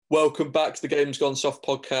Welcome back to the Games Gone Soft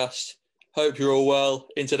podcast. Hope you're all well.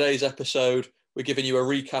 In today's episode, we're giving you a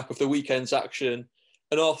recap of the weekend's action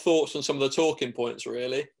and our thoughts on some of the talking points,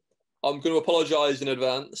 really. I'm going to apologise in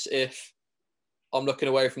advance if I'm looking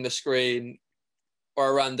away from the screen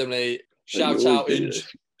or randomly shout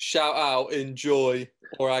out in joy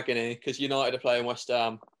or agony because United are playing West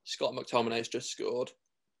Ham. Scott McTominay's just scored.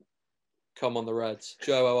 Come on, the Reds.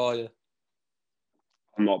 Joe, how are you?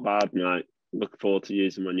 I'm not bad, mate. Looking forward to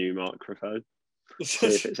using my new microphone. See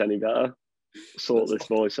if it's any better. Sort this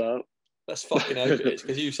voice out. Let's fucking hope it is,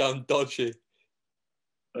 because you sound dodgy.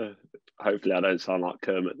 Hopefully I don't sound like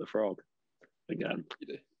Kermit the Frog again.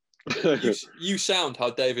 You do. You sound how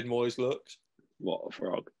David Moyes looks. What a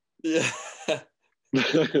frog. Yeah.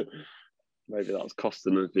 Maybe that's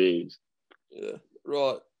costing us views. Yeah,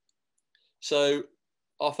 right. So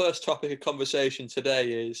our first topic of conversation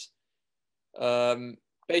today is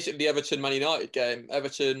basically the Everton-Man United game.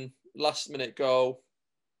 Everton, last-minute goal.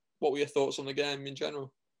 What were your thoughts on the game in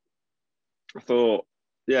general? I thought,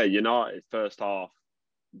 United first half,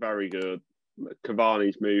 very good.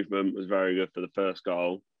 Cavani's movement was very good for the first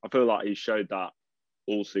goal. I feel like he showed that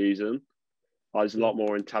all season. There's a lot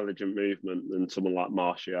more intelligent movement than someone like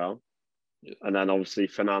Martial. Yeah. And then obviously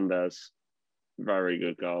Fernandez, very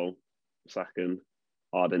good goal. Second,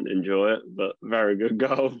 I didn't enjoy it, but very good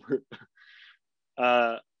goal.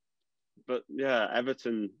 But yeah,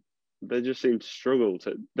 Everton, they just seemed to struggle.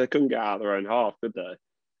 They couldn't get out of their own half, could they?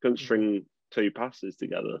 Couldn't string two passes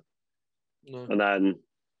together. No. And then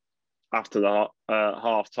after the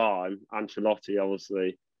half time, Ancelotti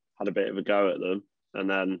obviously had a bit of a go at them. And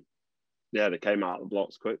then, they came out of the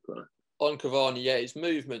blocks quickly. On Cavani, his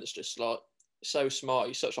movement's just like so smart.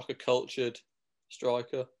 He's such like a cultured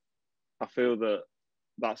striker. I feel that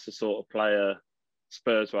that's the sort of player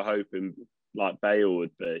Spurs were hoping like Bale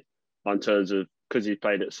would be, in terms of, because he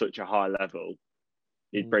played at such a high level,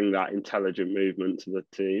 he'd bring that intelligent movement to the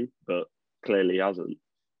team, but clearly he hasn't.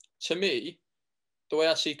 To me, the way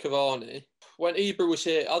I see Cavani, when Ibra was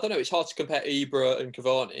here, I don't know, it's hard to compare Ibra and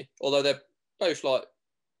Cavani, although they're both like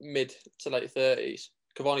mid to late 30s.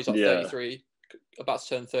 Cavani's like 33, about to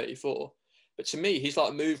turn 34. But to me, his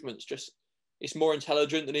like movement's just, it's more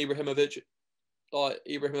intelligent than Ibrahimovic's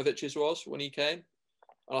was when he came.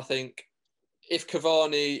 And I think if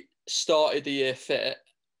Cavani started the year fit,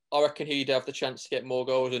 I reckon he'd have the chance to get more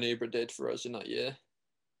goals than Ibra did for us in that year.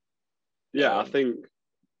 Yeah, I think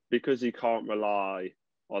because he can't rely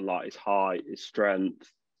on like his height, his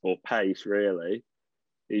strength, or pace, really,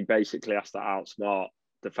 he basically has to outsmart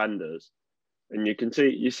defenders. And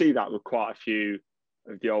you see that with quite a few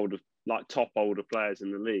of the older, like top older players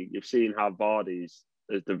in the league. You've seen how Vardy's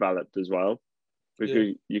has developed as well,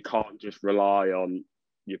 because you can't just rely on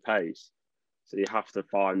your pace. So you have to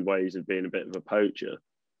find ways of being a bit of a poacher.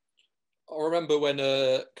 I remember when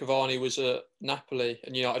Cavani was at Napoli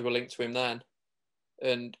and United were linked to him then,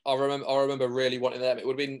 and I remember really wanting them. It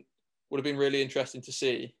would have been really interesting to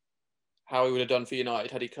see how he would have done for United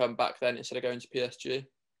had he come back then instead of going to PSG.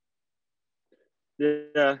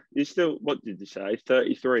 Yeah, he's still, what did you say?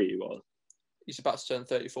 33 he was. He's about to turn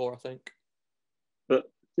 34, I think. But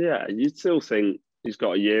yeah, you'd still think he's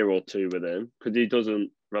got a year or two with him because he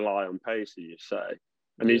doesn't rely on pace, as you say,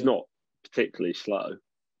 and he's not particularly slow.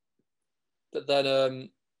 But then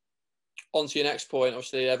on to your next point,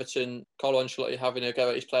 obviously Everton, Carlo Ancelotti having a go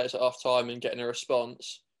at his players at half time and getting a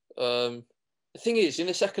response. The thing is, in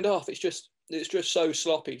the second half, it's just so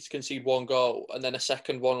sloppy to concede one goal and then a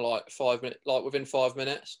second one within 5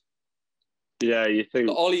 minutes. Yeah, you think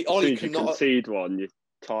Ollie cannot concede one, you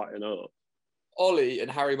tighten up. Ollie and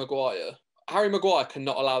Harry Maguire. Harry Maguire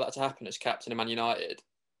cannot allow that to happen as captain of Man United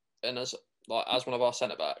and as one of our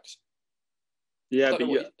centre backs. Yeah,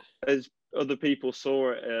 but as other people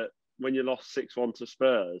saw it when you lost 6-1 to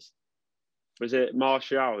Spurs, was it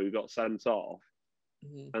Martial who got sent off?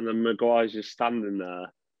 Mm-hmm. And then Maguire's just standing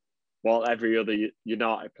there while every other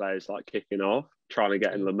United player's like kicking off, trying to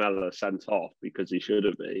get Lamella sent off because he should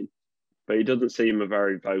have been. But he doesn't seem a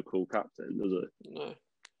very vocal captain, does it? No.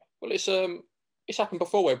 Well, it's happened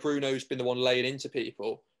before where Bruno's been the one laying into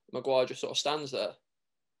people. Maguire just sort of stands there.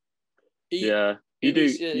 You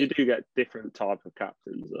do get different type of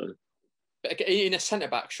captains though. But in a centre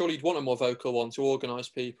back, surely you'd want a more vocal one to organise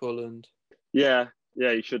people and. Yeah,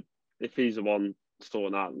 you should. If he's the one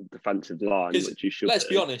sorting out the defensive line, which he should. Let's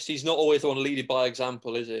be honest, he's not always the one leading by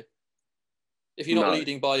example, is he? If you're not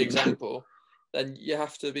leading by example, then you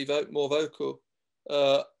have to be more vocal.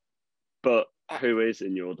 But who is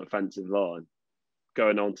in your defensive line?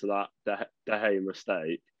 Going on to that De Gea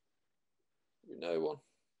mistake. No one.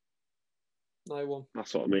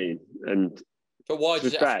 That's what I mean. And But why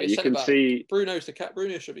does it have to be a you centre can back? see Bruno's the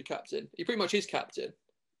Bruno should be captain. He pretty much is captain.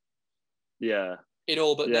 Yeah. In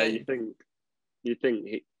all but yeah, name. you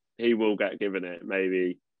think he will get given it,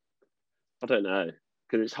 maybe. I don't know.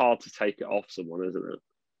 Because it's hard to take it off someone, isn't it?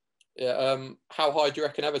 Yeah. How high do you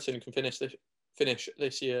reckon Everton can finish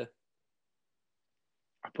this year?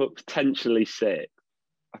 I put potentially 6.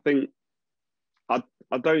 I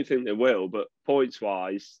don't think they will, but points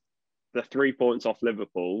wise, they're 3 points off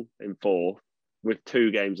Liverpool in 4th with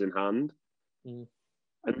 2 games in hand. Mm.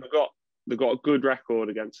 And they've got a good record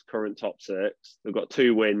against the current top 6. They've got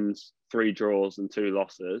 2 wins, 3 draws, and 2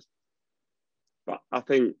 losses. But I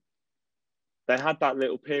think they had that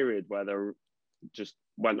little period where they just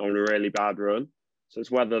went on a really bad run. So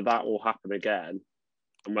it's whether that will happen again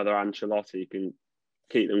and whether Ancelotti can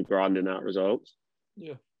keep them grinding out results.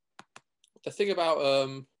 Yeah. The thing about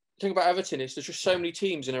Everton is there's just so many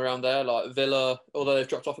teams in around there, like Villa, although they've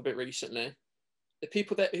dropped off a bit recently. The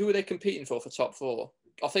people who are they competing for top 4?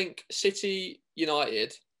 I think City,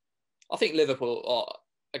 United. I think Liverpool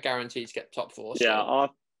are guaranteed to get top 4. Yeah,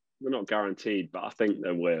 they're not guaranteed, but I think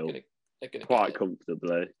they will. They're gonna quite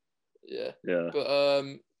comfortably. Yeah. Yeah. But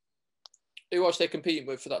who else they're competing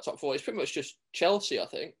with for that top 4? It's pretty much just Chelsea, I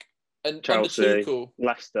think. And Chelsea, under Tuchel,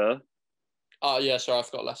 Leicester. Oh yeah, sorry, I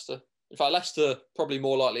forgot Leicester. In fact, Leicester probably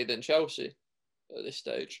more likely than Chelsea at this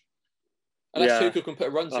stage. Unless Tuchel can put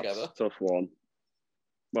a run together. Tough one.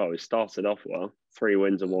 Well, he started off well. 3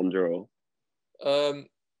 wins and 1 draw. To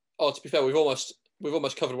be fair, we've almost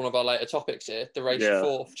covered one of our later topics here. The race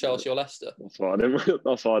for 4th, Chelsea or Leicester. That's why I didn't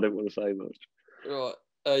want to say much. Right.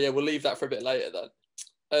 We'll leave that for a bit later then.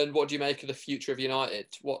 And what do you make of the future of United?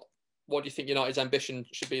 What do you think United's ambition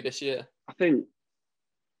should be this year? I think.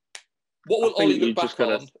 What will Ollie look back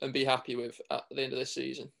on and be happy with at the end of this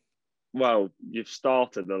season? Well, you've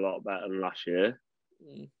started a lot better than last year.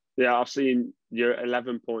 Mm. Yeah, I've seen you're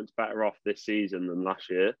 11 points better off this season than last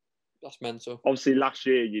year. That's mental. Obviously, last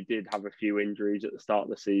year you did have a few injuries at the start of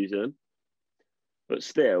the season. But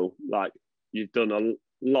still, you've done a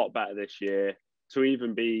lot better this year. To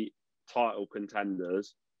even be title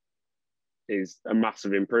contenders is a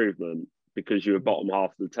massive improvement because you were bottom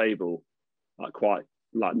half of the table,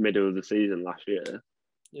 middle of the season last year.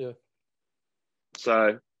 Yeah.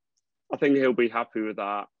 So I think he'll be happy with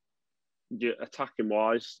that. Attacking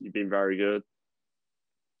wise, you've been very good.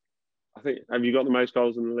 I think, have you got the most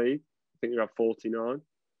goals in the league? I think you have 49.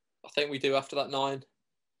 I think we do after that 9.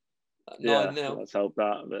 Yeah, now. That's helped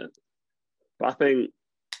out a bit. But I think,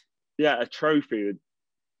 a trophy would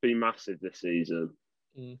be massive this season.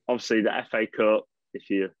 Mm. Obviously, the FA Cup, if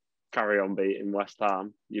you carry on beating West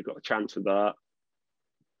Ham, you've got a chance with that.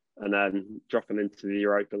 And then dropping into the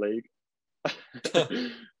Europa League.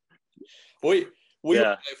 We will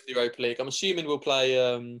go for the Europa League. I'm assuming we'll play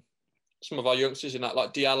some of our youngsters in that,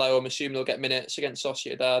 like Diallo. I'm assuming they'll get minutes against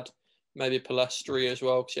Sociedad. Maybe Palestri as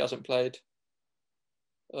well, because he hasn't played.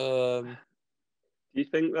 Do you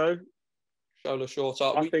think, though? Shola short.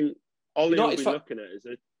 I think Ollie will be looking at it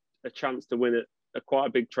as a chance to win quite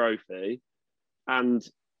a big trophy. And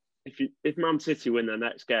if Man City win their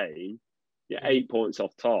next game, you're 8 points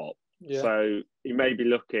off top. Yeah. So you may be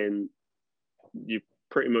looking, you're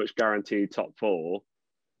pretty much guaranteed top 4,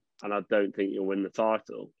 and I don't think you'll win the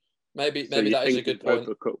title. Maybe that is a good point.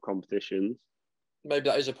 For cup competitions. Maybe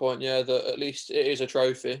that is a point, yeah, that at least it is a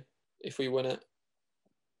trophy if we win it.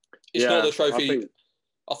 It's not the trophy.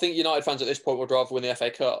 I think United fans at this point would rather win the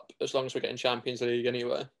FA Cup as long as we're getting Champions League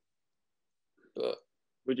anyway. But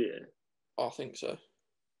would you? I think so.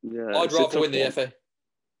 Yeah, I'd rather win the FA.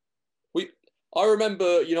 I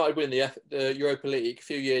remember United winning the Europa League a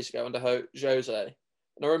few years ago under Jose, and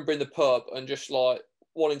I remember in the pub and just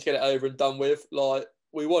wanting to get it over and done with.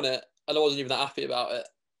 We won it, and I wasn't even that happy about it.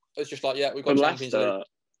 It was just we've got Champions League.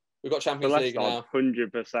 We've got Champions League now.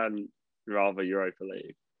 100% rather Europa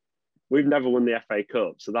League. We've never won the FA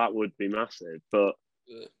Cup, so that would be massive. But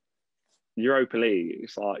Europa League,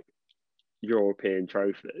 it's like European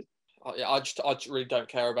trophy. I just really don't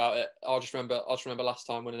care about it. I just remember last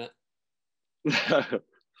time winning it.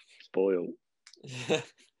 Spoiled.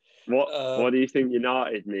 What do you think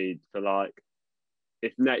United need for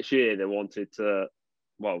if next year they wanted to,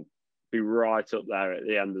 be right up there at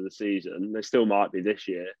the end of the season? They still might be this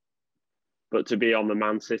year, but to be on the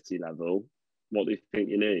Man City level, what do you think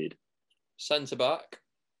you need? Centre back,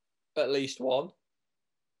 at least one.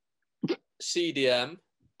 CDM,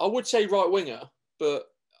 I would say right winger, but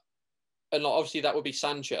obviously that would be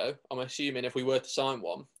Sancho. I'm assuming if we were to sign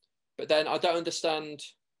one, but then I don't understand.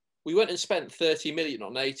 We went and spent 30 million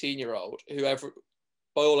on an 18-year-old, whoever,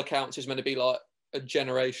 by all accounts, is meant to be a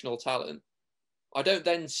generational talent. I don't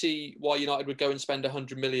then see why United would go and spend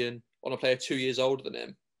 100 million on a player 2 years older than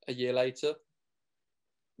him a year later.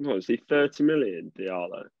 What is he, 30 million,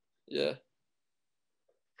 Diallo? Yeah.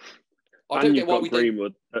 And you've got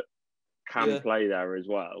Greenwood that can play there as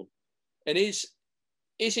well. And is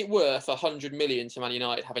it worth 100 million to Man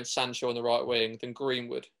United having Sancho on the right wing than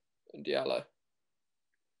Greenwood and Diallo?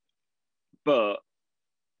 But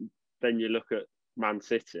then you look at Man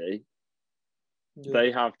City,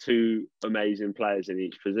 they have two amazing players in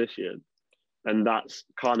each position. And that's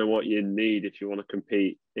kind of what you need if you want to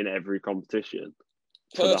compete in every competition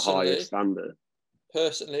to the highest standard.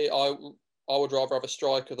 Personally, I would rather have a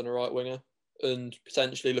striker than a right winger and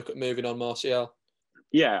potentially look at moving on Martial.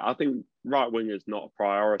 Yeah, I think right winger is not a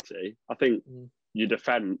priority. I think your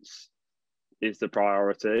defence is the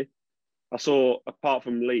priority. I saw, apart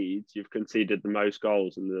from Leeds, you've conceded the most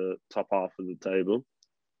goals in the top half of the table.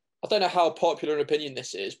 I don't know how popular an opinion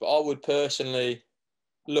this is, but I would personally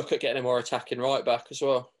look at getting a more attacking right back as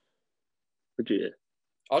well. Would you?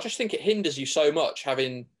 I just think it hinders you so much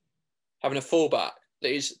having a fullback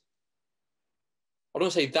that is, I don't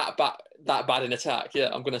want to say that bad in attack. Yeah,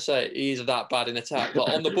 I'm going to say he is that bad in attack.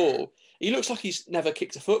 Like on the ball, he looks like he's never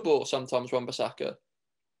kicked a football sometimes, Wan-Bissaka.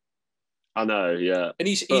 I know, yeah. And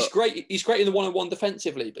he's great. He's great in the one-on-one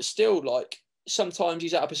defensively, but still, like sometimes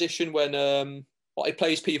he's at a position when he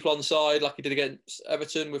plays people on side, like he did against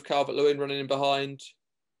Everton with Calvert-Lewin running in behind.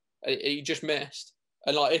 He just missed.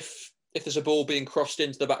 And like if there's a ball being crossed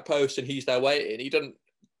into the back post and he's there waiting, he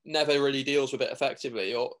never really deals with it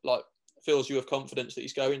effectively or like fills you with confidence that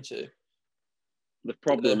he's going to. The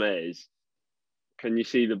problem is, can you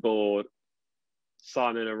see the board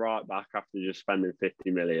signing a right back after just spending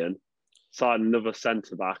 50 million, sign another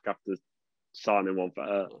centre back after signing one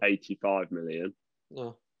for 85 million?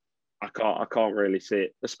 No. I can't really see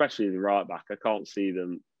it, especially the right back. I can't see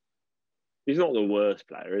them. He's not the worst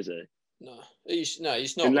player, is he? No, he's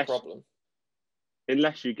not the problem.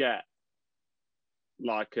 Unless you get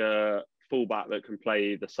like a fullback that can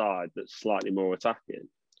play either side that's slightly more attacking.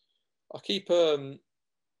 I keep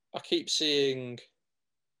seeing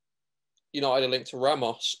United linked to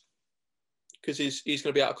Ramos because he's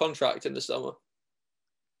going to be out of contract in the summer.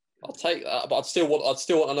 I'll take that, but I'd still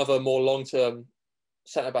want another more long-term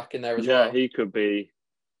centre back in there as well. Yeah, he could be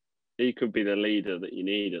the leader that you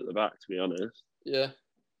need at the back, to be honest. Yeah.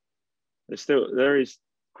 There is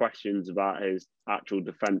questions about his actual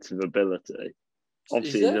defensive ability.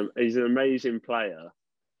 Obviously, he's an amazing player,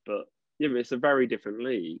 but it's a very different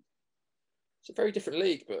league. It's a very different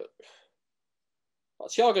league, but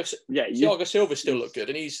Thiago Silva still look good,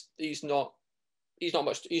 and he's not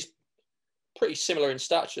much. He's pretty similar in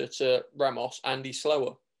stature to Ramos, and he's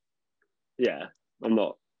slower. Yeah,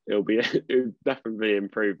 it'll definitely be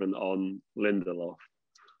improvement on Lindelof.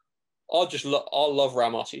 I love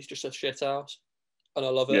Ramos. He's just a shithouse, and I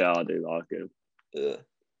love it. Yeah, I do like him. Yeah.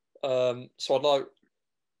 So I'd like,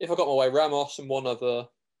 if I got my way, Ramos and one other,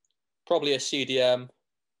 probably a CDM,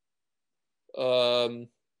 and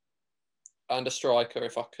a striker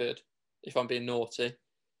if I could, if I'm being naughty.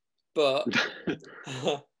 But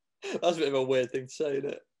that's a bit of a weird thing to say, isn't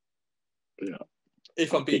it? Yeah.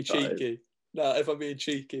 If I'm being cheeky. No, if I'm being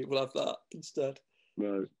cheeky, we'll have that instead.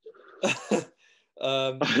 No.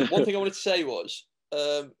 One thing I wanted to say was,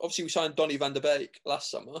 obviously we signed Donny van der Beek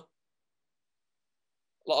last summer.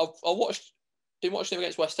 Like I've been watching him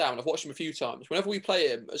against West Ham, and I've watched him a few times. Whenever we play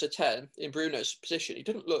him as a 10 in Bruno's position, he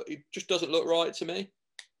just doesn't look right to me.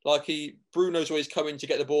 Like Bruno's always coming to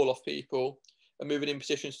get the ball off people and moving in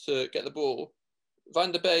positions to get the ball.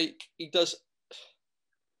 Van der Beek,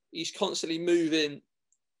 he's constantly moving.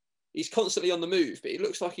 He's constantly on the move, but it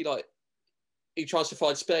looks like he tries to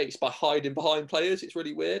find space by hiding behind players. It's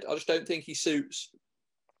really weird. I just don't think he suits,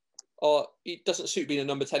 or he doesn't suit being a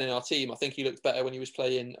number 10 in our team. I think he looked better when he was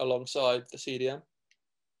playing alongside the CDM.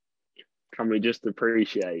 Can we just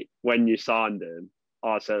appreciate when you signed him?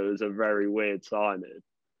 I said it was a very weird signing.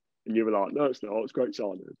 And you were like, no, it's not. It's a great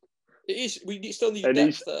signing. It is. We still need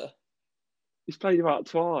depth there. He's played about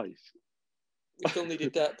twice. We still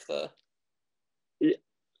needed depth there. Yeah.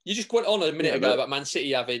 You just went on a minute ago about Man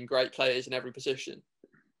City having great players in every position.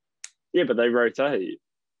 Yeah, but they rotate.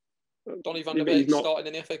 Donny van der Beek starting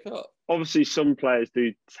in the FA Cup. Obviously, some players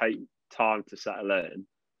do take time to settle in.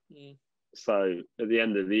 Mm. So at the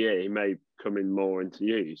end of the year, he may come in more into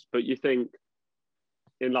use. But you think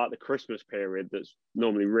in like the Christmas period that's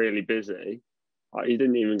normally really busy, he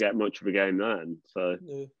didn't even get much of a game then. So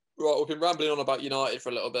Right, we've been rambling on about United for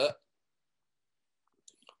a little bit.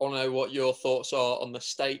 I want to know what your thoughts are on the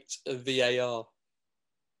state of VAR.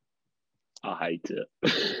 I hate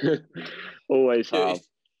it. Always have.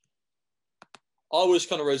 I was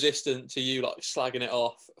kind of resistant to you like slagging it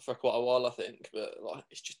off for quite a while, I think, but like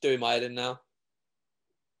it's just doing my head in now.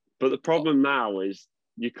 But the problem now is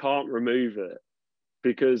you can't remove it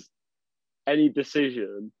because any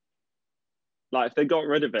decision, like if they got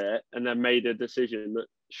rid of it and then made a decision that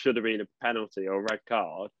should have been a penalty or a red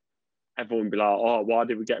card, everyone would be like, "Oh, why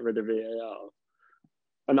did we get rid of VAR?"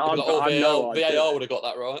 And Like, I know VAR would have got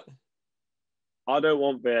that right. I don't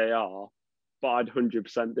want VAR, but I'd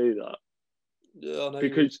 100% do that. Yeah, I know.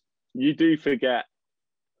 Because you do forget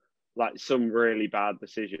like some really bad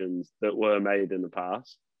decisions that were made in the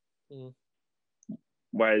past. Mm.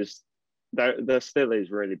 Whereas there still is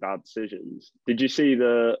really bad decisions. Did you see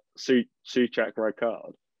the Souček red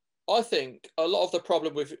card? I think a lot of the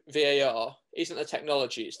problem with VAR isn't the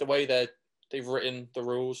technology; it's the way they've written the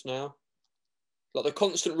rules now. Like the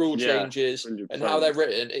constant rule changes 100%. and how they're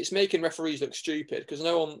written, it's making referees look stupid because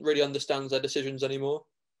no one really understands their decisions anymore.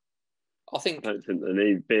 I don't think they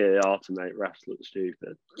need VAR to make refs look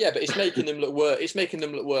stupid. Yeah, but it's making them look worse. It's making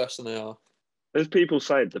them look worse than they are. As people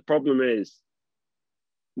say, the problem is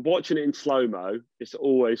watching it in slow-mo, it's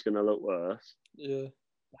always going to look worse. Yeah.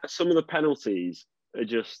 Some of the penalties are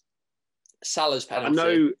just... Salah's penalty. I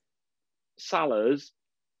know Salah's,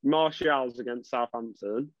 Martial's against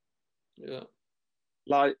Southampton. Yeah.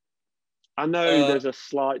 Like, I know there's a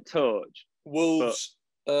slight touch. Wolves,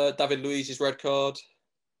 David Luiz's red card.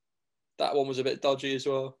 That one was a bit dodgy as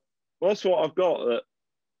well. Well, that's what I've got. That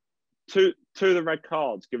two of the red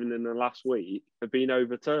cards given in the last week have been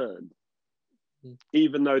overturned.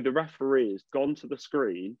 Even though the referee has gone to the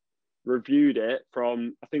screen, reviewed it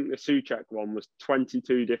from, I think the Souček one was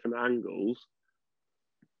 22 different angles.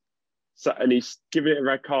 So, and he's given it a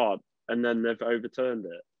red card and then they've overturned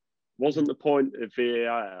it. Wasn't the point of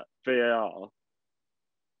VAR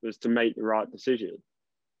was to make the right decision,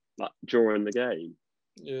 like during the game.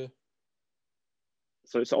 Yeah.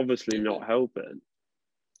 So it's obviously not helping.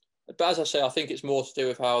 But as I say, I think it's more to do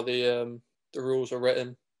with how the rules are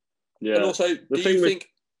written. Yeah. And also, do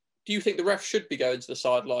you think the ref should be going to the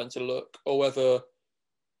sideline to look, or whether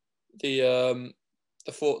the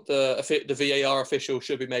VAR official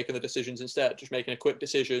should be making the decisions instead, just making a quick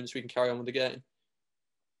decision so we can carry on with the game?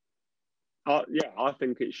 I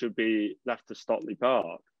think it should be left to Stockley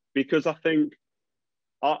Park because I think,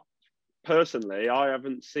 personally, I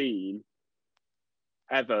haven't seen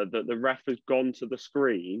ever that the ref has gone to the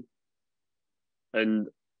screen and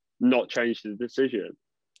not changed the decision.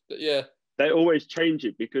 But yeah. They always change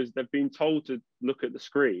it because they've been told to look at the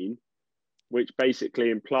screen, which basically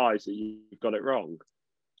implies that you've got it wrong.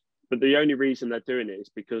 But the only reason they're doing it is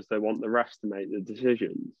because they want the refs to make the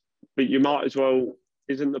decisions. But you might as well,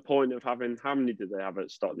 isn't the point of having, how many did they have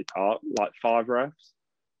at Stockley Park? Like 5 refs?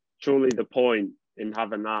 Surely the point in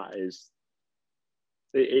having that is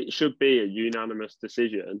it should be a unanimous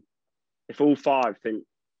decision. If all 5 think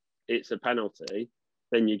it's a penalty,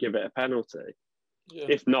 then you give it a penalty. Yeah.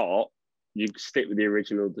 If not, you stick with the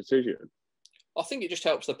original decision. I think it just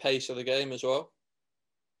helps the pace of the game as well.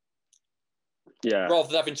 Yeah. Rather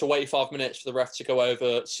than having to wait 5 minutes for the ref to go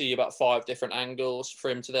over, see about 5 different angles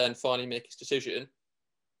for him to then finally make his decision,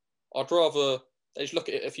 I'd rather they just look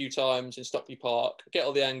at it a few times in Stockley Park, get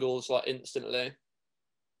all the angles like instantly,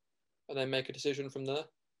 and then make a decision from there.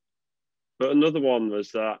 But another one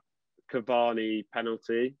was that Cavani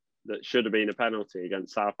penalty that should have been a penalty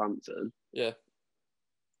against Southampton. Yeah.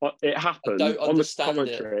 But it happened on the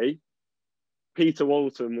commentary. Peter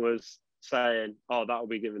Walton was saying, "Oh, that'll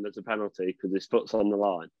be given as a penalty because his foot's on the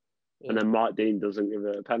line," and then Mike Dean doesn't give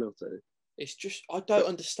it a penalty. It's just I don't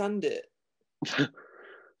understand it.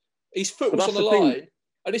 His foot was on the line,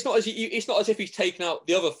 and it's not as if he's taken out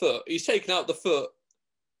the other foot. He's taken out the foot.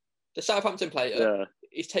 The Southampton player,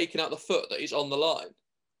 he's taken out the foot that is on the line.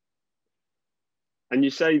 And you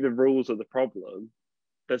say the rules are the problem.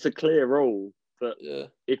 There's a clear rule that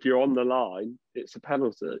if you're on the line, it's a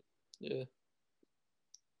penalty. Yeah.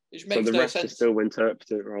 It makes so the refs still interpret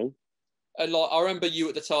it wrong. And like I remember you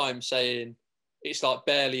at the time saying it's like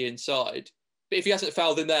barely inside. But if he hasn't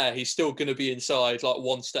fouled in there, he's still going to be inside like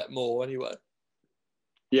 1 step more anyway.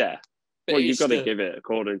 Yeah. But well, you've got to give it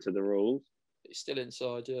according to the rules. It's still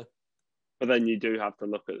inside, yeah. But then you do have to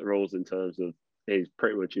look at the rules in terms of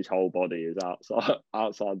pretty much his whole body is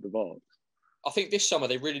outside the box. I think this summer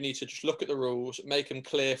they really need to just look at the rules, make them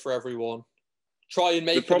clear for everyone. Try and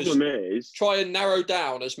make try and narrow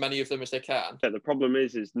down as many of them as they can. Yeah, the problem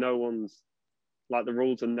is no one's like the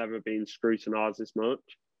rules have never been scrutinised this much.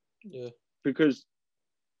 Yeah. Because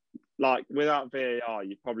like without VAR,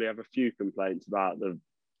 you probably have a few complaints about the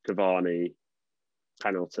Cavani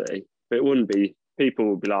penalty, but it wouldn't be. People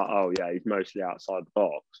would be like, "Oh yeah, he's mostly outside the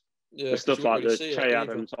box." Yeah, The because stuff you wouldn't like really the see Che it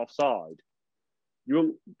Adams offside. You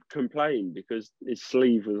won't complain because his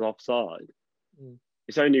sleeve was offside. either.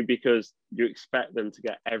 It's only because you expect them to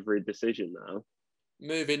get every decision now.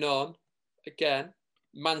 Moving on, again,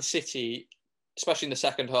 Man City, especially in the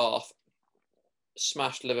second half,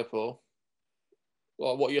 smashed Liverpool.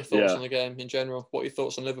 Well, what are your thoughts Yeah. on the game in general? What are your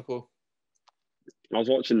thoughts on Liverpool? I was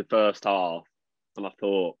watching the first half and I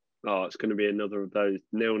thought, oh, it's going to be another of those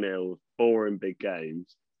 0-0, boring big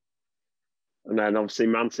games. And then obviously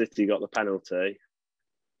Man City got the penalty.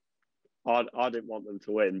 I didn't want them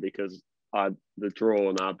to win because I had the draw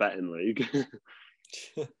in our betting league.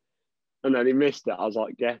 And then he missed it. I was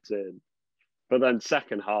like, get in. But then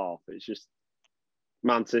second half, it's just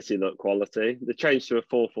Man City look quality. They changed to a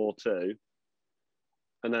 4-4-2.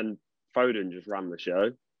 And then Foden just ran the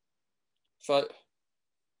show.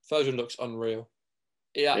 Foden looks unreal.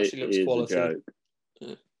 He It actually looks is quality. a joke.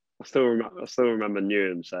 Yeah. I still remember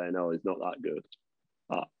Newham saying, "Oh, he's not that good."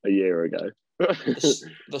 A year ago.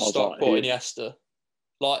 The Stockport Iniesta.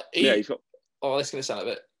 Like he's got. Oh, this is going to sound a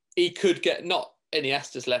bit. He could get not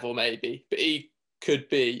Iniesta's level maybe, but he could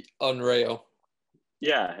be unreal.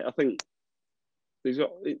 Yeah, I think he's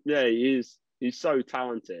got. Yeah, he is. He's so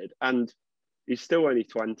talented, and he's still only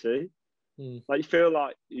 20. Like you feel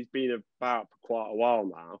like he's been about for quite a while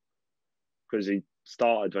now, because he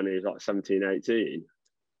started when he was like 17, 18.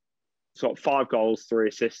 He's got 5 goals, 3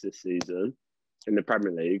 assists this season in the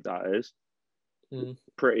Premier League. That is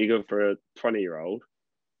pretty good for a 20-year-old.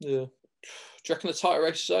 Yeah. Do you reckon the title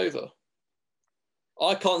race is over?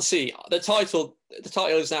 I can't see the title. The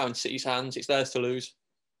title is now in City's hands. It's theirs to lose.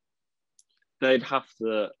 They'd have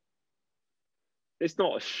to. It's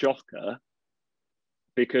not a shocker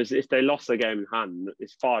because if they lost their game in hand,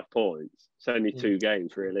 it's 5 points. It's only 2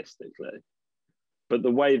 games realistically. But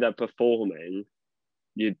the way they're performing,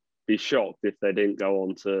 you'd be shocked if they didn't go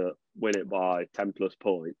on to win it by 10 plus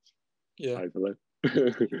points. Yeah. Hopefully.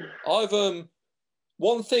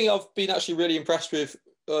 One thing I've been actually really impressed with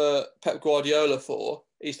Pep Guardiola for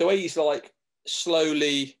is the way he's like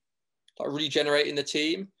slowly like regenerating the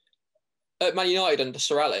team. At Man United under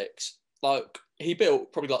Sir Alex, like he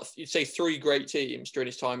built probably like you'd say 3 great teams during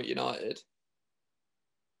his time at United.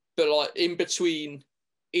 But like in between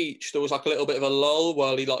each, there was like a little bit of a lull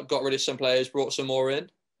while he like got rid of some players, brought some more in.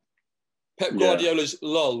 Pep Guardiola's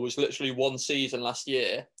lull was literally 1 season last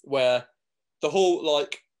year where the whole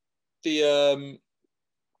like the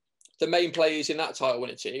main players in that title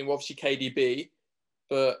winning team were obviously KDB,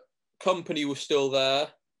 but Company was still there.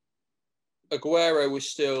 Aguero was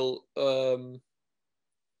still a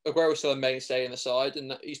mainstay in the side,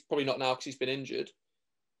 and he's probably not now because he's been injured.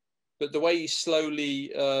 But the way he's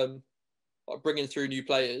slowly like bringing through new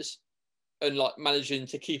players and like managing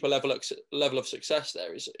to keep a level of success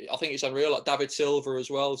there is, I think it's unreal. Like David Silva as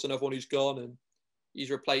well is another one who's gone and he's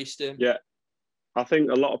replaced him. Yeah, I think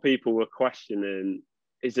a lot of people were questioning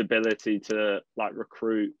his ability to like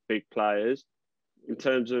recruit big players. In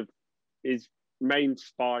terms of his main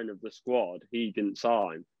spine of the squad, he didn't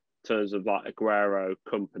sign in terms of like Aguero,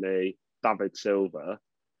 Company, David Silva.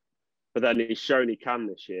 But then he's shown he can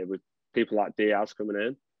this year with people like Diaz coming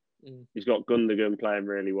in. He's got Gundogan playing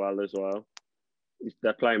really well as well.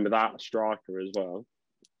 They're playing without a striker as well.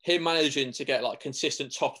 Him managing to get like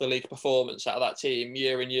consistent top of the league performance out of that team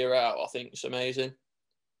year in, year out, I think is amazing.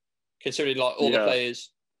 Considering like all the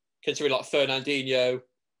players, considering like Fernandinho,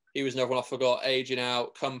 he was another one I forgot, aging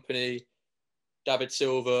out, Company, David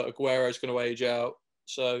Silva, Aguero's going to age out.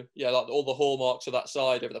 So yeah, like all the hallmarks of that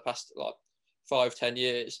side over the past like 5-10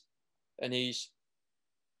 years. And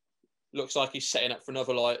looks like he's setting up for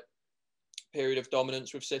another like period of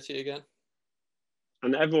dominance with City again.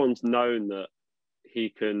 And everyone's known that he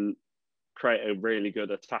can create a really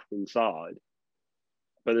good attacking side,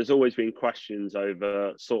 but there's always been questions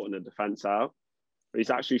over sorting the defence out. But he's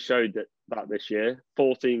actually showed that this year.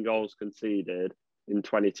 14 goals conceded in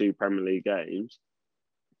 22 Premier League games,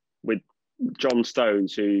 with John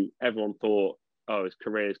Stones, who everyone thought, oh, his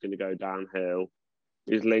career is going to go downhill.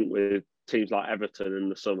 He's linked with teams like Everton in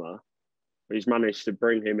the summer. He's managed to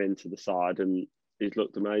bring him into the side and he's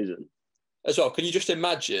looked amazing. As well, can you just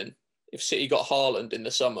imagine if City got Haaland in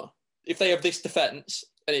the summer? If they have this defence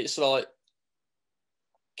and it's like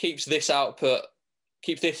keeps this output,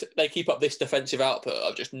 they keep up this defensive output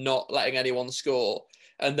of just not letting anyone score,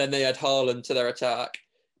 and then they add Haaland to their attack,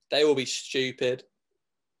 they will be stupid.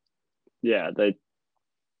 Yeah, they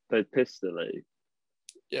piss the league.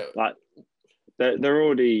 Yeah, like they're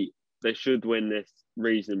already, they should win this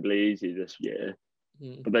reasonably easy this year.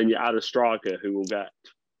 But then you add a striker who will get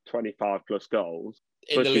 25 plus goals.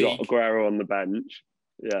 Plus you got Aguero on the bench.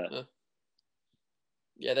 Yeah.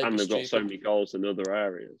 Yeah, they'd and be they've got so stupid. many goals in other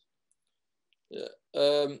areas.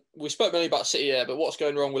 Yeah. We spoke mainly about City here, but what's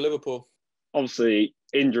going wrong with Liverpool? Obviously,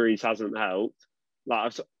 injuries hasn't helped.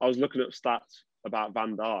 Like I was looking up stats about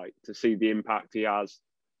Van Dijk to see the impact he has,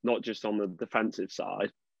 not just on the defensive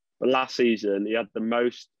side, but last season he had the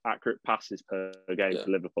most accurate passes per game Yeah.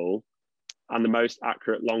 for Liverpool and the most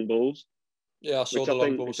accurate long balls, Yeah, I saw which the I long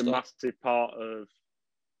think ball is a stuff. massive part of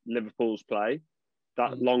Liverpool's play.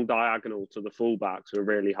 That long diagonal to the fullbacks were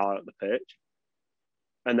really high up the pitch.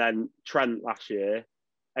 And then Trent last year,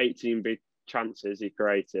 18 big chances he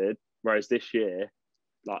created, whereas this year,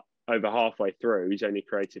 like over halfway through, he's only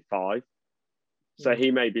created 5. So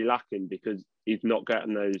he may be lacking because he's not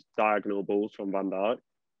getting those diagonal balls from Van Dijk.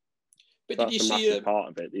 But So did you that's a see? massive part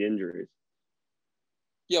of it, the injuries.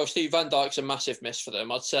 Yeah, obviously Van Dijk's a massive miss for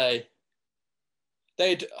them. I'd say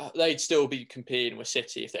they'd still be competing with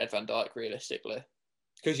City if they had Van Dijk realistically,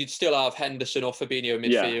 because you'd still have Henderson or Fabinho in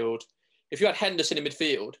midfield. If you had Henderson in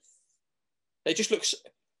midfield, they just looks.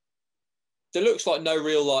 There looks like no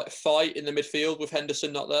real like fight in the midfield with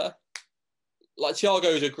Henderson not there. Like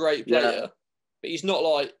Thiago's a great player, but he's not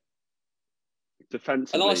like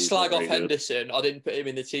defensively. And I slag off good. Henderson. I didn't put him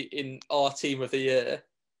in in our team of the year,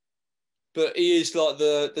 but he is like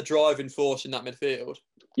the driving force in that midfield.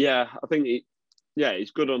 Yeah, I think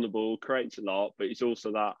he's good on the ball, creates a lot, but he's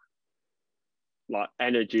also that like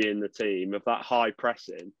energy in the team of that high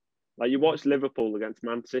pressing. Like you watch Liverpool against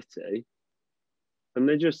Man City, and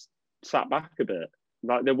they just sat back a bit.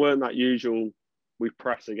 Like they weren't that usual. We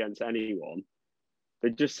press against anyone. They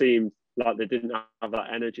just seemed like they didn't have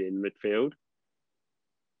that energy in midfield.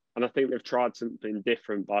 And I think they've tried something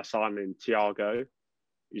different by signing Thiago.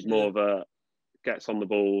 He's more of a gets on the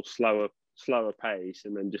ball, slower pace,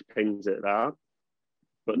 and then just pings it out,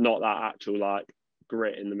 but not that actual like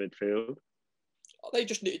grit in the midfield. It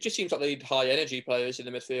just seems like they need high energy players in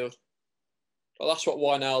the midfield. Well, that's what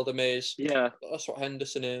Wijnaldum is. Yeah, that's what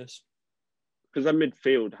Henderson is. Because their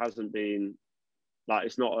midfield hasn't been like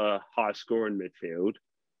it's not a high scoring midfield.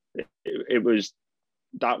 It was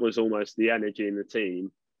almost the energy in the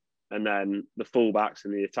team, and then the fullbacks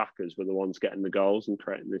and the attackers were the ones getting the goals and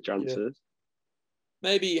creating the chances. Yeah.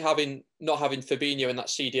 Maybe not having Fabinho in that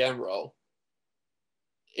CDM role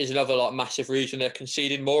is another like massive reason they're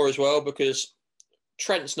conceding more as well, because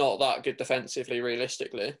Trent's not that good defensively,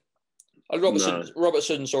 realistically. And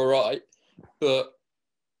Robertson's all right, but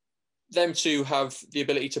them two have the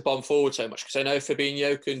ability to bomb forward so much because they know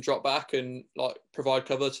Fabinho can drop back and like provide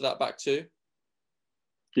cover to that back two.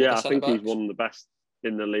 Yeah, I think he's one of the best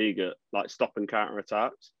in the league at like stopping counter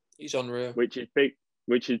attacks. He's unreal. Which is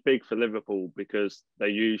big for Liverpool because they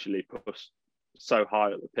usually push so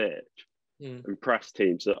high at the pitch and press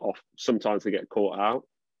teams that sometimes they get caught out.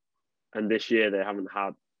 And this year they haven't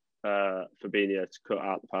had Fabinho to cut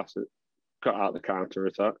out the counter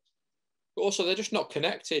attacks. But also they're just not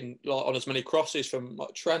connecting like on as many crosses from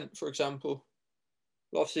like Trent, for example.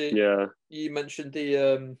 Obviously, you mentioned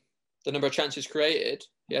the number of chances created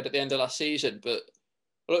he had at the end of last season, but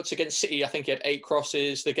I looked against City, I think he had 8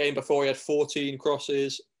 crosses. The game before he had 14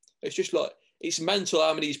 crosses. It's just like, it's mental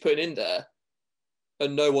how many he's putting in there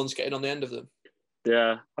and no one's getting on the end of them.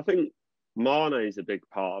 Yeah, I think Mane is a big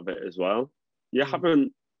part of it as well.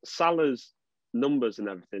 Salah's numbers and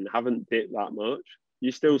everything haven't dipped that much.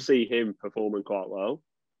 You still see him performing quite well.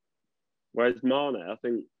 Whereas Mane, I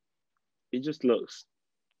think he just looks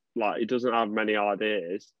like he doesn't have many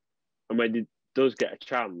ideas. And when he does get a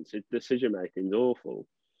chance, his decision making is awful.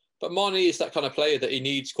 But Mane is that kind of player that he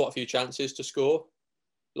needs quite a few chances to score.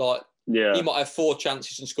 Like, he might have 4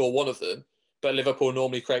 chances and score one of them, but Liverpool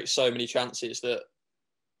normally create so many chances that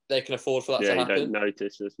they can afford for that to happen. You don't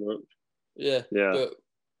notice as much. Yeah. But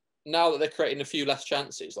now that they're creating a few less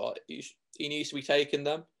chances, like he needs to be taking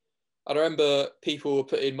them. I remember people were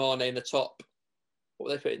putting Mane in the top, what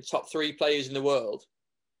were they putting, top 3 players in the world,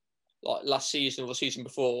 like last season or the season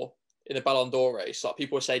before, in the Ballon d'Or race. Like,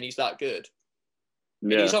 people were saying he's that good. I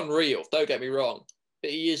mean, he's unreal, don't get me wrong, but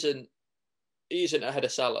he isn't ahead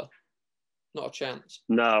of Salah. Not a chance.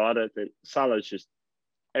 No, I don't think. Salah's just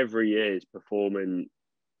every year is performing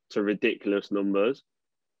to ridiculous numbers.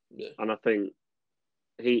 Yeah. And I think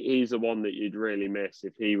he's the one that you'd really miss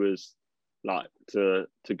if he was like to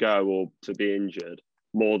go or to be injured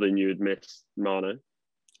more than you would miss Mane.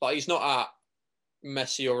 Like, he's not at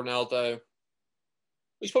Messi or Ronaldo.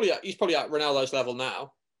 He's probably at Ronaldo's level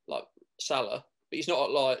now, like Salah, but he's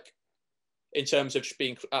not like in terms of just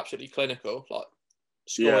being absolutely clinical, like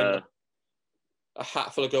scoring a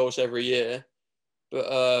hatful of goals every year.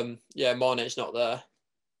 But Mane's not there.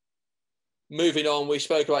 Moving on, we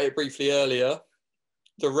spoke about it briefly earlier.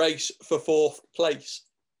 The race for 4th place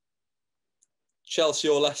Chelsea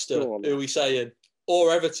or Leicester? Go on. Who are we saying?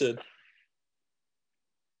 Or Everton?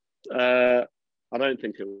 I don't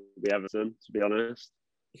think it will be Everton, to be honest.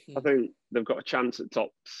 I think they've got a chance at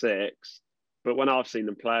top 6, but when I've seen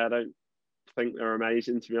them play, I don't think they're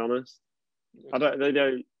amazing, to be honest. They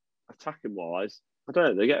don't, attacking wise, I don't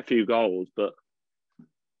know, they get a few goals, but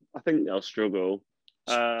I think they'll struggle.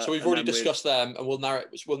 So we've already discussed them, and we'll narrow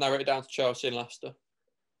it down to Chelsea and Leicester.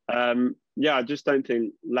 Yeah, I just don't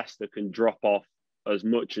think Leicester can drop off as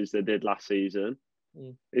much as they did last season.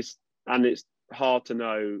 It's hard to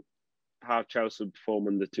know how Chelsea perform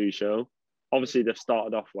under Tuchel. Obviously, they've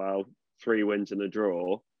started off well, 3 wins and a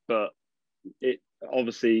draw, but it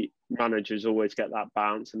obviously managers always get that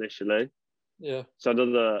bounce initially. Yeah. So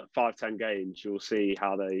another 5-10 games, you'll see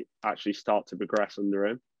how they actually start to progress under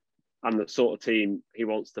him and the sort of team he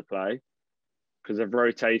wants to play, because they've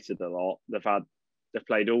rotated a lot. They've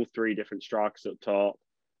played all 3 different strikers up top.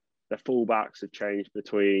 Their fullbacks have changed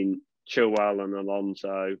between Chilwell and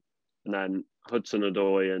Alonso, and then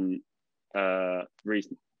Hudson-Odoi and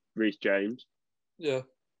Reece James. Yeah.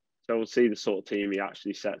 So we'll see the sort of team he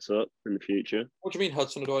actually sets up in the future. What do you mean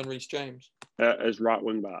Hudson-Odoi and Reece James? As right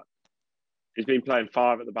wing back. He's been playing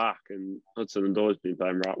 5 at the back, and Hudson-Odoi's been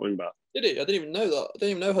playing right wing back. Did he? I didn't even know that. I didn't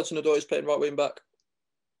even know Hudson-Odoi's playing right wing back.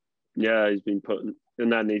 Yeah, he's been putting,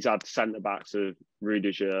 and then he's had centre backs of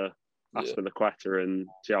Rudiger, Aspilicueta, and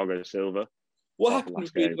Thiago Silva. What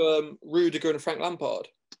happened with Rudiger and Frank Lampard?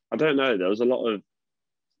 I don't know. There was a lot of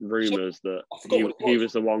rumours that he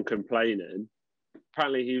was the one complaining.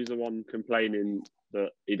 Apparently, he was the one complaining that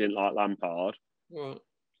he didn't like Lampard. Right.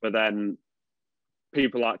 But then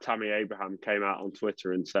people like Tammy Abraham came out on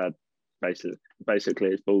Twitter and said, basically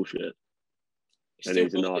it's bullshit. And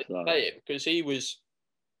he's a nice lad. Because he's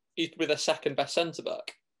with a second best centre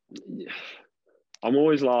back. Yeah. I'm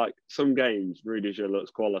always like, some games Rudiger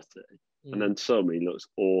looks quality, and then some he looks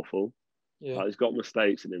awful. Yeah. Like, he's got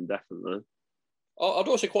mistakes in him, definitely. I'd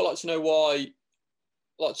also quite like to know why,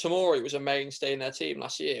 like, Tomori was a mainstay in their team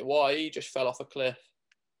last year, why he just fell off a cliff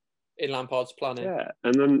in Lampard's planning. Yeah,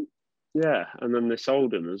 and then they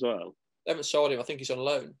sold him as well. They haven't sold him. I think he's on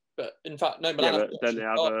loan. But in fact, no, Milan then they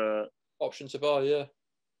have an option to buy, yeah.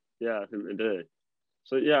 Yeah, I think they do.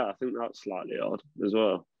 So, yeah, I think that's slightly odd as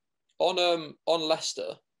well. On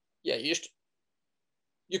Leicester, yeah,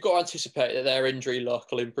 you've got to anticipate that their injury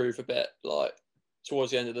luck will improve a bit, like,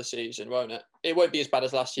 towards the end of the season, won't it? It won't be as bad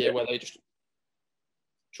as last year where they just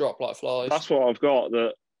drop like flies. That's what I've got,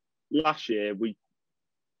 that last year we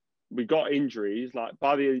got injuries. Like,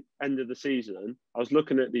 by the end of the season, I was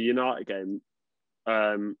looking at the United game,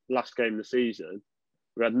 last game of the season.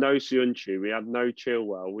 We had no Söyüncü, we had no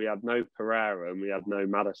Chilwell, we had no Pereira, and we had no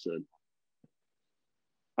Maddison.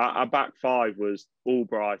 Our back 5 was all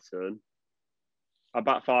Brighton. Our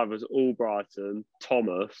back 5 was all Brighton,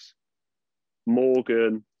 Thomas,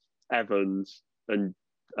 Morgan, Evans, and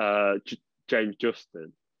James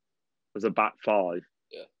Justin as a back 5.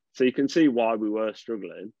 Yeah. So you can see why we were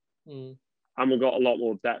struggling. And we've got a lot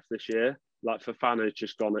more depth this year. Like, Fofana's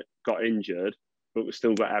just got injured, but we've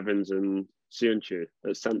still got Evans and Söyüncü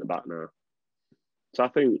at centre back now. So I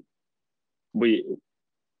think we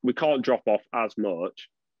can't drop off as much.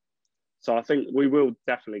 So I think we will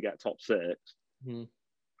definitely get top 6. But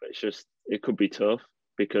it's just, it could be tough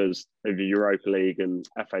because of the Europa League and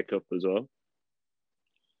FA Cup as well.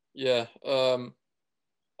 Yeah.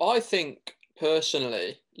 I think,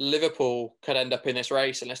 personally, Liverpool could end up in this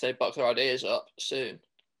race unless they buck their ideas up soon.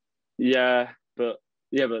 Yeah, but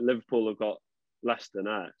Liverpool have got Leicester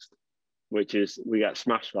next, which is, we get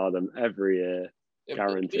smashed by them every year,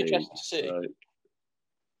 guaranteed. Interesting to see. So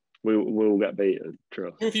we'll get beaten,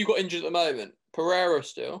 trust. Who have you got injured at the moment? Pereira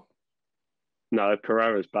still? No,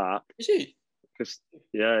 Pereira's back. Is he? Because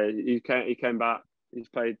he came back. He's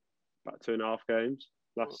played about 2.5 games.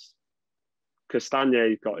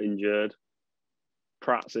 Castagne's got injured.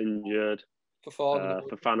 Pratt's injured.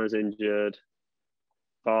 Fofana's injured.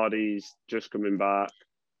 Vardy's just coming back.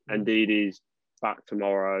 Ndidi's back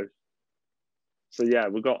tomorrow. So yeah,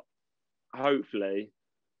 we've got, hopefully,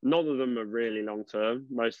 none of them are really long term.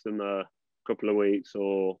 Most of them are a couple of weeks,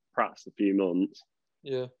 or Pratt's a few months.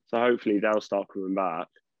 Yeah. So hopefully they'll start coming back.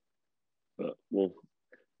 But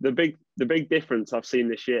the big difference I've seen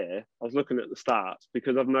this year, I was looking at the stats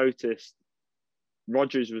because I've noticed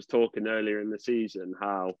Rodgers was talking earlier in the season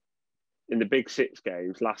how in the Big 6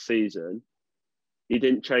 games last season, he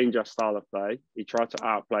didn't change our style of play. He tried to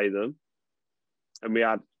outplay them. And we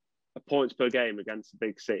had a points per game against the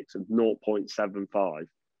Big 6 of 0.75.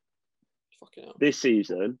 Fucking hell. This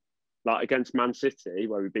season, like against Man City,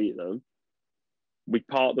 where we beat them, we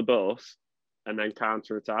parked the bus and then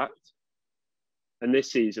counter-attacked. And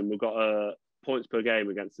this season, we've got a points per game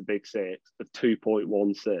against the Big Six of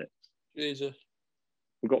 2.16. Jesus.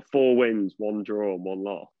 We've got 4 wins, 1 draw, and 1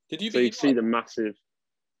 loss. Did you so you see the massive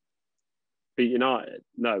beat United?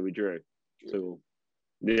 No, we drew. So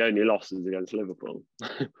the only losses against Liverpool.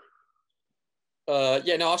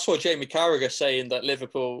 I saw Jamie Carragher saying that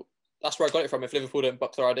Liverpool, that's where I got it from, if Liverpool don't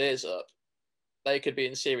buck their ideas up, they could be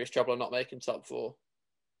in serious trouble of not making top 4.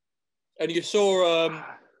 And you saw,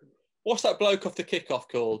 what's that bloke off the kickoff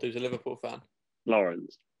called who's a Liverpool fan?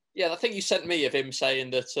 Lawrence. Yeah, I think you sent me of him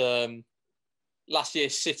saying that last year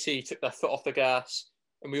City took their foot off the gas,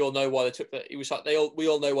 and we all know why they took that. He was like, we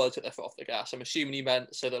all know why they took their foot off the gas. I'm assuming he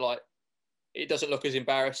meant so that like it doesn't look as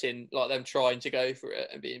embarrassing like them trying to go for it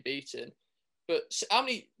and being beaten. But how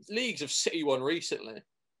many leagues have City won recently?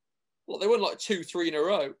 Well, they won like 2-3 in a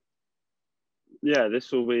row. Yeah,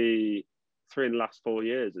 this will be 3 in the last 4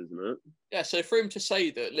 years, isn't it? Yeah, so for him to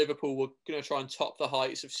say that Liverpool were going to try and top the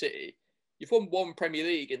heights of City, you've won 1 Premier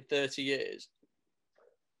League in 30 years.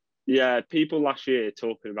 Yeah, people last year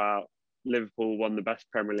talking about Liverpool won the best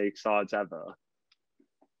Premier League sides ever.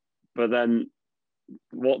 But then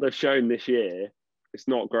what they've shown this year, it's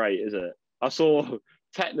not great, is it? I saw,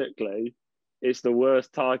 technically, it's the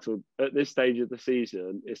worst title at this stage of the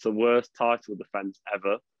season. It's the worst title defence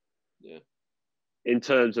ever. Yeah. In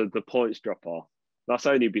terms of the points drop off. That's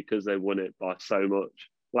only because they won it by so much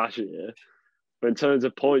last year. But in terms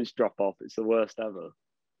of points drop off, it's the worst ever.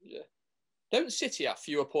 Yeah. Don't City have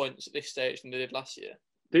fewer points at this stage than they did last year?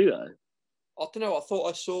 Do they? I don't know. I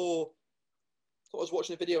was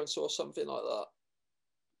watching a video and saw something like that.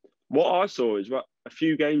 What I saw is a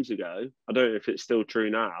few games ago, I don't know if it's still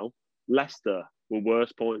true now, Leicester were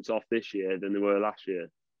worse points off this year than they were last year.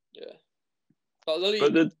 Yeah. But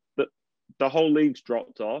the whole league's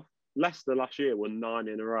dropped off. Leicester last year won 9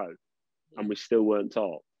 in a row, and we still weren't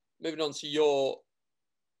top. Moving on to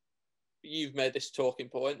you've made this talking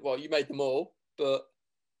point. Well, you made them all, but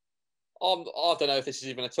I don't know if this is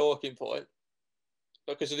even a talking point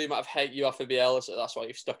because of the amount of hate you have for Bielsa. That's why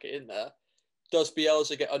you've stuck it in there. Does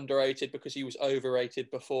Bielsa get underrated because he was overrated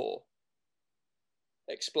before?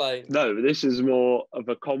 Explain. No, this is more of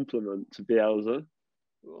a compliment to Bielsa.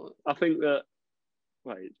 Right. I think that.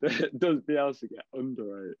 Wait, does Bielsa get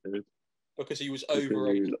underrated? Because he was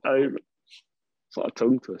overrated. It's like a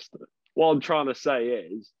tongue twister. What I'm trying to say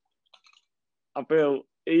is, I feel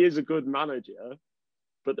he is a good manager,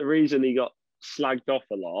 but the reason he got slagged off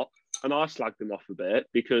a lot, and I slagged him off a bit,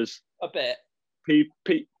 because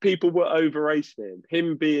people were overrating him.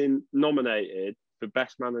 Him being nominated for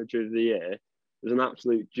Best Manager of the Year was an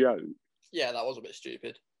absolute joke. Yeah, that was a bit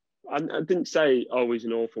stupid. I didn't say, he's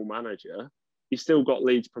an awful manager. He still got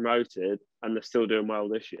Leeds promoted, and they're still doing well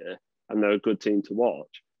this year, and they're a good team to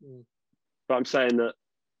watch. But I'm saying that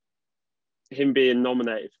him being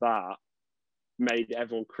nominated for that made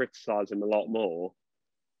everyone criticise him a lot more,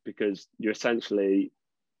 because you essentially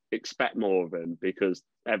expect more of him because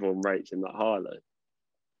everyone rates him that highly.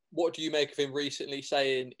 What do you make of him recently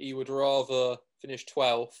saying he would rather finish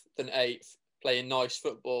 12th than 8th playing nice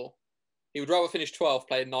football? He would rather finish 12th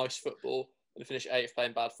playing nice football than finish 8th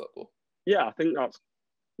playing bad football. Yeah, I think that's,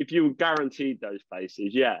 if you were guaranteed those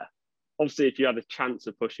places, yeah. Obviously, if you had a chance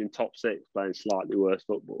of pushing top 6 playing slightly worse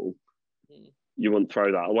football, you wouldn't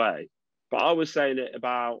throw that away. But I was saying it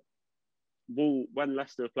about when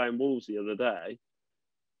Leicester were playing Wolves the other day.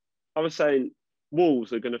 I was saying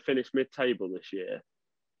Wolves are going to finish mid-table this year,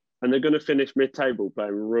 and they're going to finish mid-table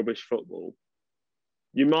playing rubbish football.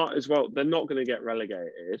 You might as well, they're not going to get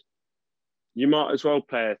relegated. You might as well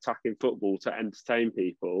play attacking football to entertain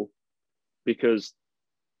people, because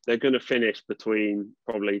they're going to finish between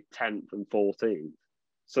probably 10th and 14th.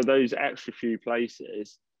 So those extra few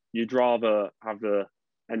places, you'd rather have the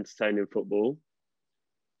entertaining football.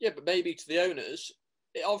 Yeah, but maybe to the owners,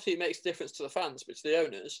 it obviously makes a difference to the fans, but to the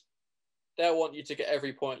owners, they'll want you to get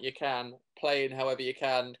every point you can, playing however you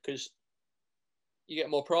can, because you get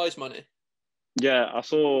more prize money. Yeah, I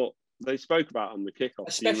saw they spoke about on the kickoff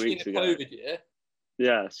especially a few weeks ago. in a COVID year.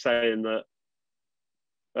 Yeah, saying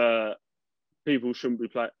that people shouldn't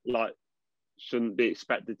be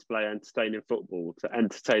expected to play entertaining football to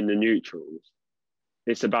entertain the neutrals.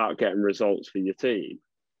 It's about getting results for your team.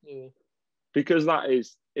 Yeah. Because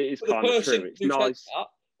it is kind of true. It's nice.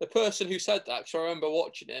 The person who said that, because I remember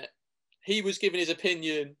watching it, he was giving his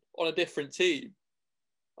opinion on a different team.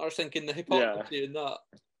 I was thinking the hypocrisy in that.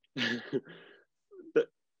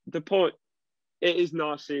 The point, it is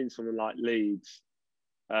nice seeing someone like Leeds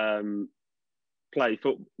play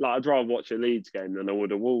football. Like, I'd rather watch a Leeds game than I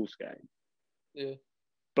would a Wolves game. Yeah.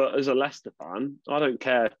 But as a Leicester fan, I don't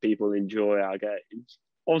care if people enjoy our games.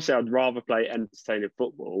 obviously I'd rather play entertaining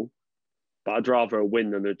football, but I'd rather a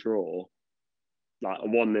win than a draw, like a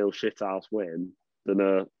 1-0 shithouse win than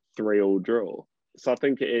a 3-all draw. So I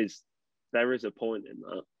think there is a point in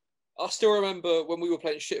that. I still remember when we were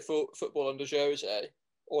playing shit football under Jose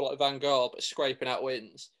or like Van Gaal, but scraping out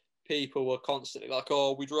wins. People were constantly like,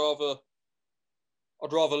 "Oh,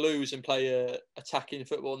 I'd rather lose and play attacking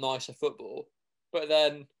football, nicer football." But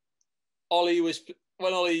then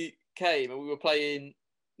when Ollie came and we were playing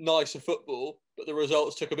nicer football, but the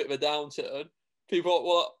results took a bit of a downturn. People were,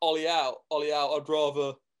 well, Ollie out. I'd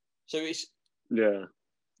rather. So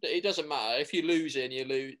it doesn't matter if you're losing. You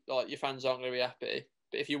lose, like your fans aren't going to be happy.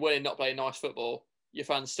 But if you're winning, not playing nice football, your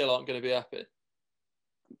fans still aren't going to be happy.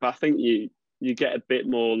 But I think you get a bit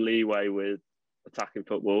more leeway with attacking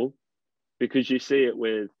football because you see it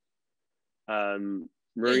with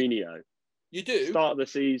Mourinho. You do. Start of the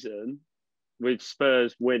season with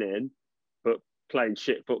Spurs winning, but playing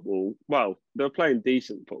shit football. Well, they're playing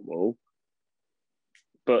decent football,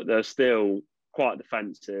 but they're still quite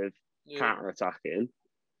defensive, counter-attacking.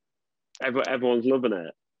 Everyone's loving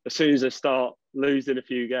it. As soon as they start losing a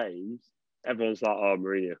few games, everyone's like, "Oh,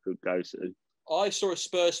 Mourinho could go soon." I saw a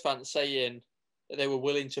Spurs fan saying that they were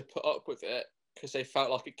willing to put up with it because they felt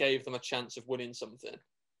like it gave them a chance of winning something.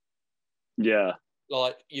 Yeah.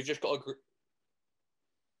 Like, you've just got to...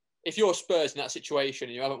 If you're Spurs in that situation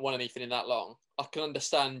and you haven't won anything in that long, I can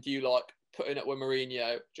understand you, like, putting up with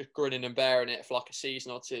Mourinho, just grinning and bearing it for, like, a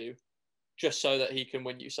season or two, just so that he can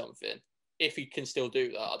win you something. If he can still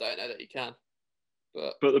do that, I don't know that he can.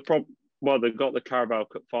 But the problem... Well, they've got the Carabao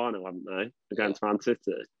Cup final, haven't they, against Man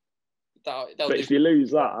City? But if you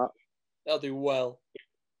lose that... They'll do well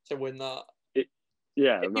to win that.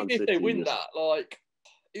 Man If they win that, like,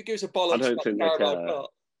 who gives a bollocks? I don't think they care.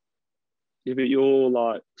 Yeah, but you're,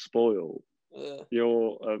 like, spoiled.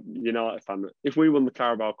 You're a United fan. If we won the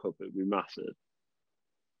Carabao Cup, it would be massive.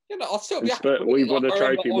 Yeah, no, I'd still be happy. We've won a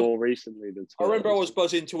trophy more recently than Spurs. I remember I was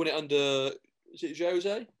buzzing to win it under... Is it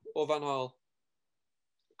Jose or Van Gaal?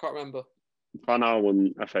 I can't remember. Van Gaal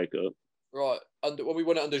won FA Cup. Right. When we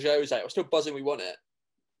won it under Jose, I was still buzzing we won it.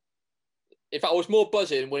 In fact, I was more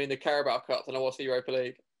buzzing winning the Carabao Cup than I was the Europa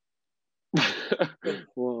League.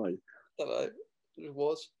 Why? I don't know. It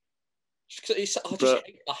was.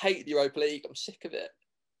 I hate the Europa League. I'm sick of it.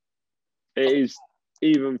 It is,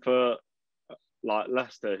 even for like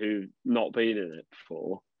Leicester, who've not been in it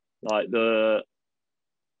before. Like the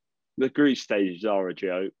group stages are a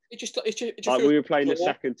joke. It just like we were playing the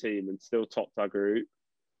second team and still topped our group.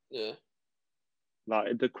 Yeah.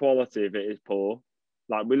 Like the quality of it is poor.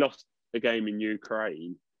 Like we lost a game in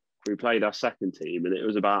Ukraine. We played our second team and it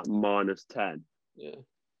was about -10. Yeah.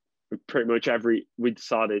 Pretty much we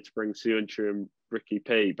decided to bring Suunchu and Ricky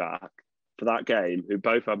P back for that game, who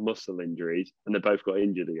both had muscle injuries and they both got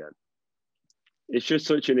injured again. It's just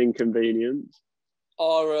such an inconvenience.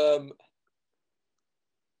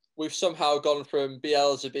 We've somehow gone from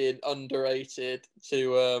Bielsa being underrated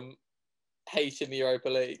to hating the Europa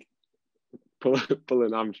League.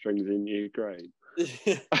 Pulling hamstrings in Ukraine.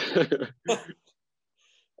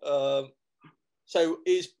 So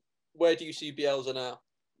where do you see Bielsa now?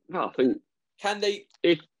 No, I think can they?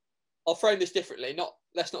 I'll frame this differently.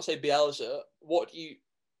 Let's not say Bielsa. What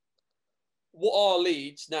are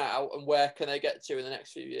Leeds now, and where can they get to in the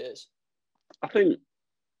next few years? I think,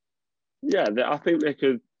 I think they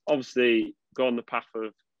could obviously go on the path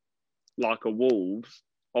of like a Wolves.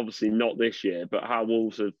 Obviously not this year, but how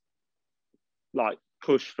Wolves have like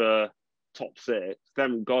pushed for top 6. They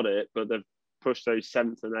haven't got it, but they've pushed those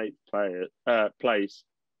 7th and 8th place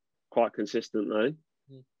quite consistently.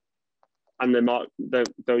 And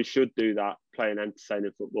they should do that, playing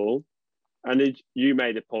entertaining football. And you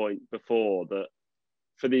made a point before that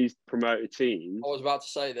for these promoted teams... I was about to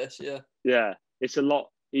say this, yeah. Yeah, it's a lot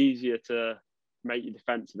easier to make your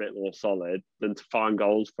defence a bit more solid than to find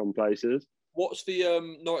goals from places. What's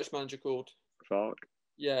the Norwich manager called? Farke.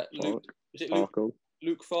 Yeah, Luke. Is it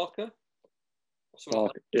Luke Farke?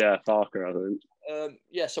 Farke. Yeah, Farke, I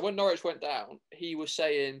think. So when Norwich went down, he was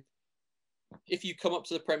saying, if you come up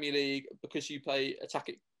to the Premier League because you play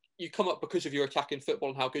attacking, you come up because of your attacking football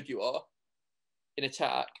and how good you are in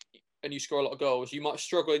attack, and you score a lot of goals, you might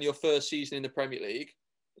struggle in your first season in the Premier League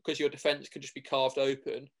because your defence could just be carved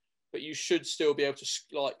open, but you should still be able to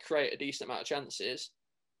like create a decent amount of chances.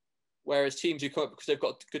 Whereas teams who come up because they've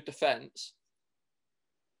got good defence,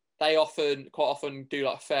 they quite often do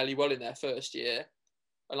like fairly well in their first year,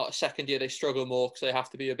 and like second year they struggle more because they have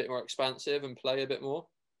to be a bit more expansive and play a bit more.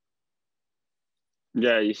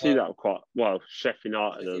 Yeah, you see that quite well. Sheffield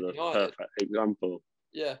United are the perfect example.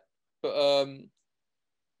 Yeah, but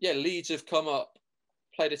Leeds have come up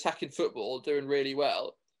played attacking football, doing really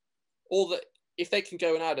well, or that if they can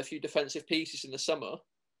go and add a few defensive pieces in the summer,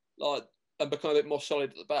 like, and become a bit more solid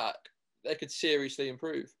at the back, they could seriously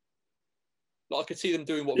improve. Like, I could see them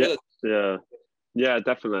doing what Villa. Yeah,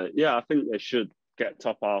 definitely. Yeah, I think they should get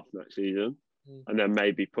top half next season, and then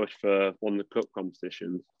maybe push for one of the cup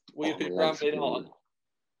competitions. We've been rambling on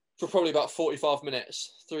for probably about 45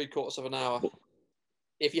 minutes, 3/4 of an hour.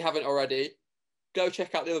 If you haven't already, go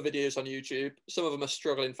check out the other videos on YouTube. Some of them are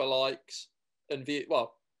struggling for likes and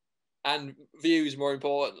and views, more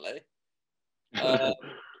importantly. Go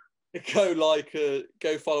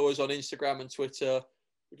follow us on Instagram and Twitter.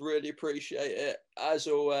 We'd really appreciate it. As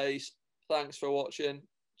always, thanks for watching.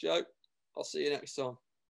 Joe, I'll see you next time.